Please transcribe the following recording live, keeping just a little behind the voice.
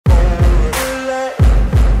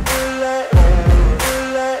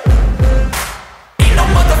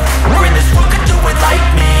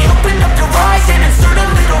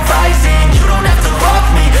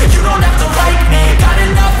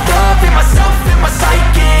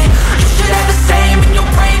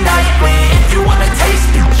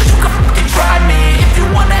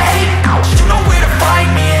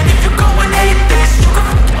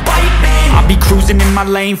my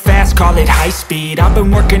lane fast, call it high speed. I've been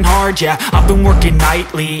working hard, yeah, I've been working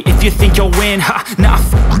nightly. If you think you'll win, ha, nah,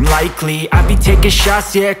 likely. I be taking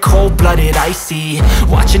shots, yeah, cold-blooded, icy.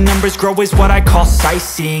 Watching numbers grow is what I call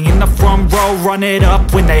sightseeing. In the front row, run it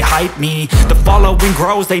up when they hype me. The following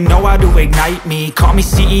grows, they know how to ignite me. Call me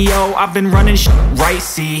CEO, I've been running shit right,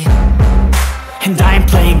 see. And I ain't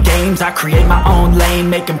playing games, I create my own lane,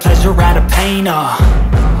 making pleasure out of pain,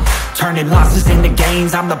 turning losses into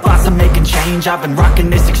gains. I'm the boss, I'm making change. I've been rocking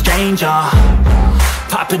this exchange,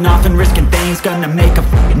 popping off and risking things. Gonna make a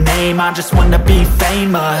f***ing name. I just wanna be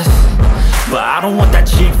famous, but I don't want that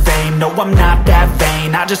cheap fame. No, I'm not that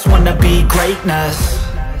vain. I just wanna be greatness.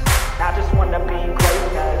 I just wanna be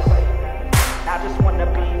greatness. I just wanna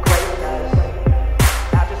be greatness.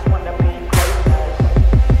 I just wanna be greatness.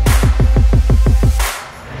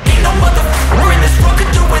 Ain't no motherfucker in this world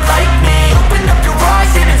could do it like me. Open up your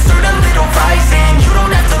eyes and insert a little rising. You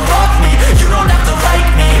don't have to love me, you don't have to like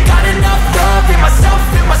me. Got enough love in myself,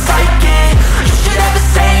 in my psyche. You should have the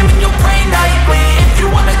same in your brain nightly. If you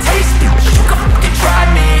wanna taste me, you can fucking try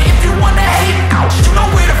me. If you wanna hate me, you know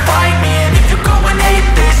where to find me. And if you go and hate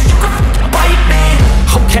this, you can fucking bite me.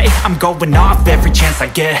 Okay, I'm going off every chance I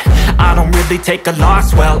get. I don't really take a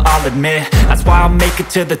loss, well, I'll admit. That's why I'll make it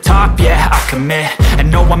to the top, yeah, I commit.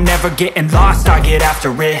 And no, I'm never getting lost, I get after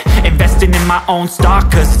it. Investing in my own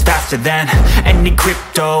stock, cause it's faster than any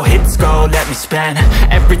crypto hits go, let me spend.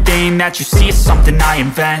 Everything that you see is something I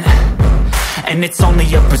invent, and it's only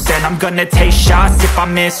a percent. I'm gonna take shots, if I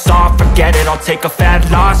miss all, forget it. I'll take a fat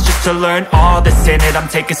loss just to learn all that's in it. I'm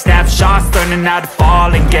taking snapshots, learning how to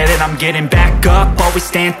fall and get it. I'm getting back up, always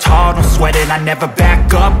stand tall, don't sweat it. I never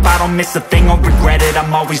back up, I don't miss a thing or regret it.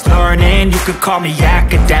 I'm always learning, you could call me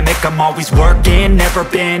academic. I'm always working, never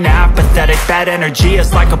been apathetic. Bad energy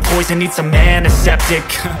is like a poison, needs some antiseptic.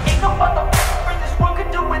 Ain't no motherfucker in this world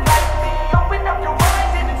could do it like me. Open up your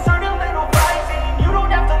eyes and insert a little rising. You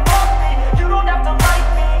don't have to love me, you don't have to like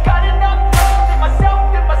me. Got enough love in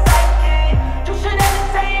myself, in my psyche. You should have the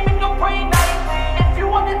same in your brain nightly. If you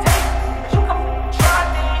wanna taste me, you can try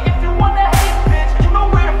me. If you wanna hate bitch, you know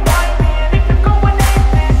where to find me. And if you go and hate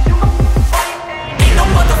this, you can fight me. Ain't no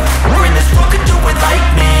motherfucker in this world could do it like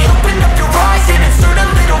me. Open up your eyes and insert a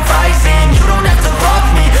little rising. You don't have to love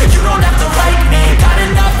me, you don't have to like me. Got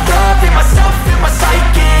enough love in myself, in my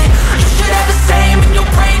psyche. You should have the same in your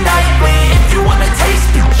brain nightly. If you wanna taste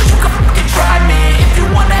me, you can fucking try me.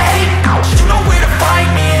 If you wanna hate me, you know where to find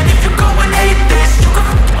me. And if you go and hate this, you can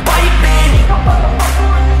fucking bite me. No motherfucker in this world can do it like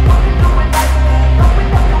me. Open up your eyes and insert a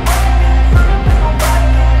little rising. You don't have to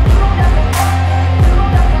love me, you don't have to like me. Got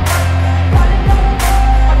enough love in myself.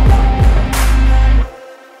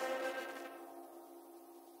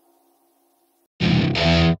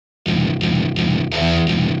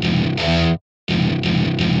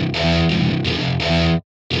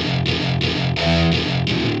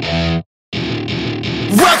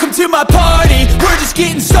 Welcome to my party, we're just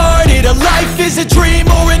getting started. A life is a dream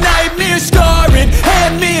or a nightmare scarring.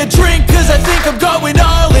 Hand me a drink cause I think I'm going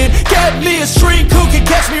all in. Get me a shrink who can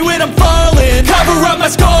catch me when I'm falling. Cover up my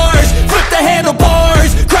scars, flip the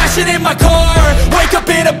handlebars. Crashing in my car, wake up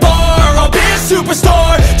in a bar. I'll be a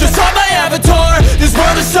superstar, just on my avatar. This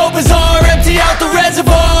world is so bizarre, empty out the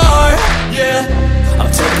reservoir. Yeah,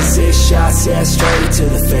 I'm taking 6 shots, yeah, straight to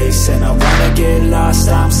the face. And I wanna get lost,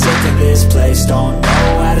 I'm sick of this place. Don't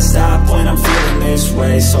know how to stop when I'm feeling this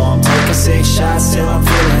way. So I'm taking 6 shots till I'm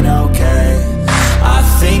feeling okay. I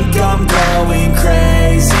think I'm going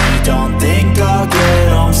crazy, don't think I'll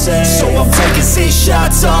get home safe. So I'm taking 6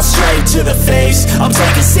 shots, all straight to the face. I'm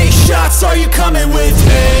taking 6 shots, are you coming with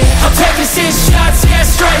me? I'm taking 6 shots, yeah,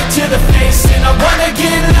 straight to the face. And I wanna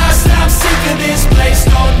get lost, I'm sick of this place.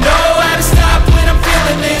 Don't know how to stop when I'm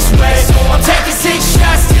feeling this way. So I'm taking 6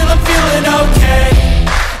 shots till I'm feeling okay.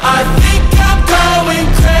 I think I'm going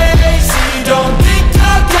crazy, don't think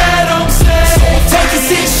I'll get home safe. So I'm taking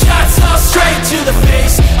 6 shots, all straight to the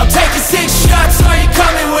face. I'm taking 6 shots, are you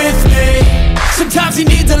coming with me? Sometimes you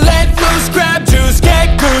need to let loose, grab juice,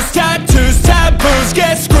 get goose, tattoos, taboos,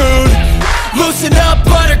 get screwed. Loosen up,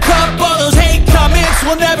 buttercup, all those hate comments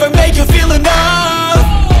will never make you feel enough.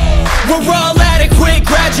 We're all adequate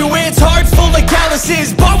graduates, hearts full of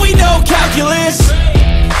calluses, but we know calculus.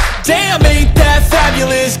 Damn, ain't that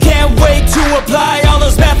fabulous? Can't wait to apply all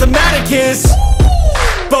those mathematicus.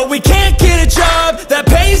 But we can't get a job that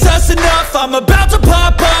pays us enough. I'm about to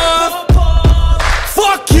pop up.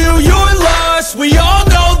 Fuck you, you're lost. We all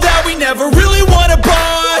know that we never really want a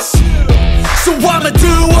boss. So I'ma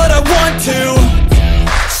do what I want to,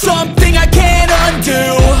 something I can't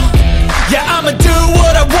undo. Yeah, I'ma do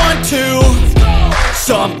what I want to,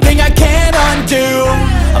 something I can't undo.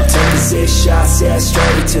 I'm taking 6 shots, yeah,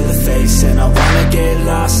 straight to the face. And I wanna get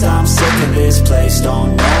lost, I'm sick of this place.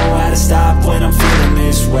 Don't know how to stop when I'm feeling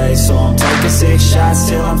this way. So I'm taking 6 shots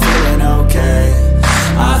till I'm feeling okay.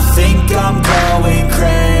 I think I'm going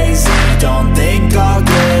crazy, don't think I'll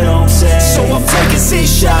get home safe. So I'm taking 6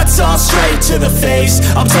 shots, all straight to the face.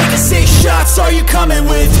 I'm taking 6 shots, are you coming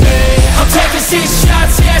with me? I'm taking 6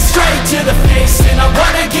 shots, yeah, straight to the face. And I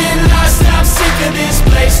wanna get lost, I'm sick of this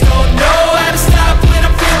place. Don't know how to stop when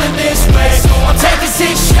I'm feeling this way. So I'm taking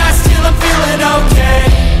 6 shots till I'm feeling okay.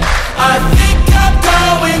 I think I'm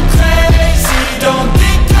going crazy, don't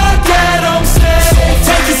think I'll get home safe. So I'm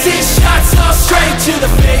taking 6 shots, all straight to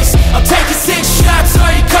the face. I'm taking 6 shots,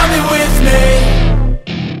 are you coming with me?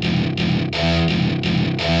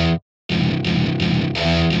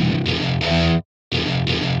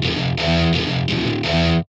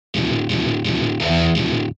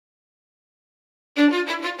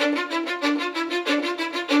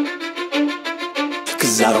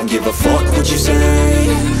 Cause I don't give a fuck what you say.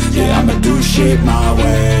 Yeah, I'ma do shit my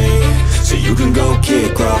way. So you can go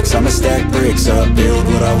kick rocks, I'ma stack bricks up, build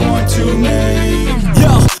what I want to make.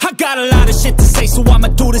 Yo, I got a lot of shit to say, so I'ma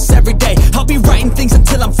do this every day. I'll be writing things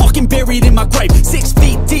until I'm fucking buried in my grave. 6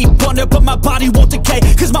 feet deep under, but my body won't decay.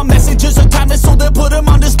 Cause my messages are timeless, so they'll put them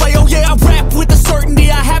on display. Oh yeah, I rap with a certainty,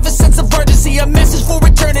 I have a sense of urgency. A message for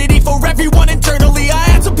eternity, for everyone internally. I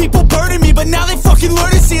had some people burning me, but now they fucking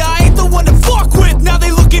learn to see I ain't the one to fuck with, now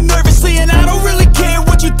they looking nervously. And I don't really care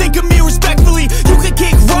what you think of me, respectfully. You can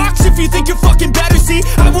kick rocks if you think you're fucking better, see.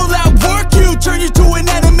 I will outwork you, turn you to an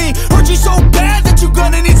enemy. Hurt you so bad that you're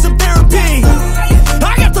gonna need some therapy.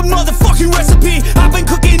 I got the motherfucking recipe, I've been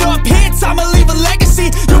cooking up hits, I'ma leave a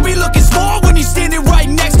legacy. You'll be looking small when you're standing right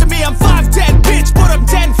next to me. I'm 5'10", bitch, but I'm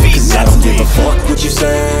 10 feet. Cause I don't give a fuck what you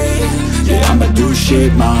say. Yeah, I'ma do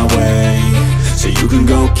shit my way. So you can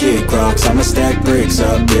go kick rocks, I'ma stack bricks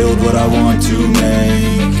up, build what I want to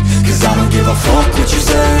make. Cause I don't give a fuck what you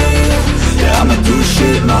say. Yeah, I'ma do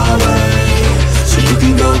shit my way. So you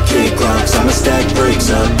can go kick rocks, I'ma stack bricks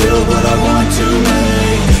up, build what I want to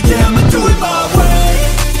make. Yeah, I'ma do it my way.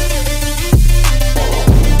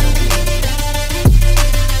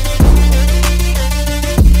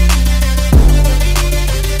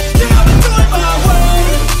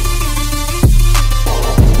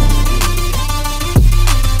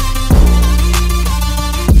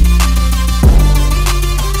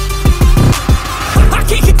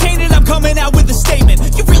 Coming out with a statement.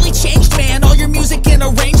 You really changed, man, all your music and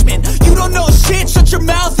arrangement. You don't know shit, shut your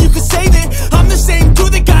mouth, you can save it. I'm the same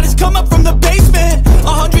dude that got his come up from the basement.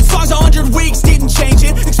 100 songs, 100 weeks, didn't change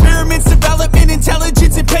it. Experiments, development,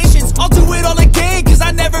 intelligence, and patience. I'll do it all again, cause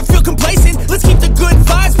I never feel complacent. Let's keep the good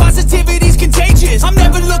vibes, positivity's contagious. I'm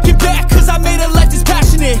never looking back, cause I made a life that's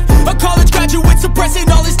passionate. A college graduate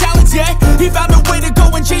suppressing all his talents, yeah. He found a way to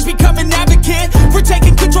go and change, become an advocate. For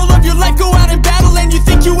taking control of your life, go out and battle. And you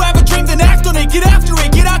think you have a dream, then act on it. Get after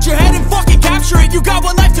it, get out your head and fucking capture it. You got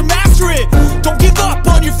one life to master it. Don't give up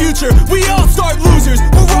on your future, we all start losers.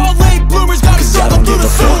 We're all late bloomers, gotta struggle through the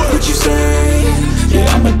sewer. I don't give a fuck what you say.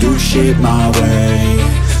 Yeah, I'ma do shit my way.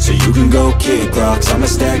 So you can go kick rocks, I'ma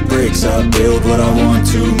stack bricks up, build what I want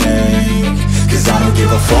to make. Cause I don't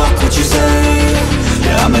give a fuck what you say.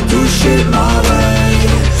 Yeah, I'ma do shit my way.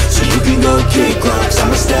 So you can go kick rocks,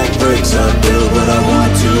 I'ma stack bricks up, build what I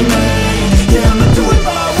want to make. Yeah, I'ma do it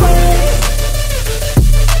my way.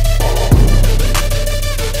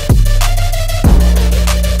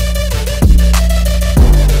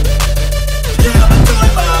 Yeah, I'ma do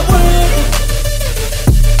it my way.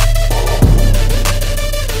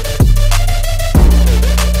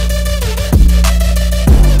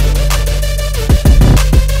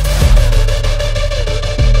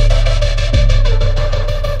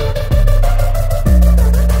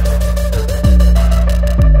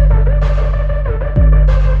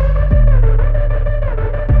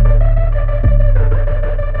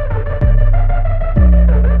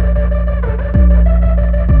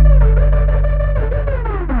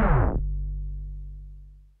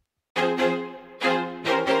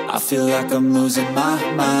 I feel like I'm losing my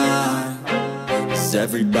mind. Is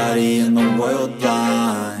everybody in the world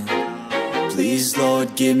blind? Please,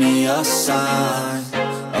 Lord, give me a sign,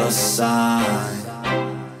 a sign.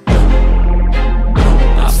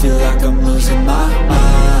 I feel like I'm losing my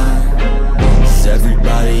mind. Is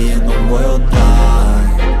everybody in the world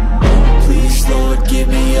blind? Please, Lord, give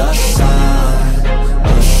me a sign,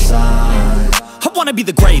 a sign. I wanna be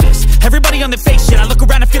the greatest. Everybody on the fake shit. I look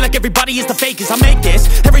around and feel like everybody is the fakest. I make this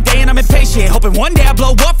every day and I'm impatient, hoping one day I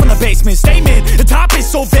blow up from the basement. Statement, the top is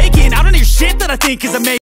so vacant. I don't hear shit that I think is amazing.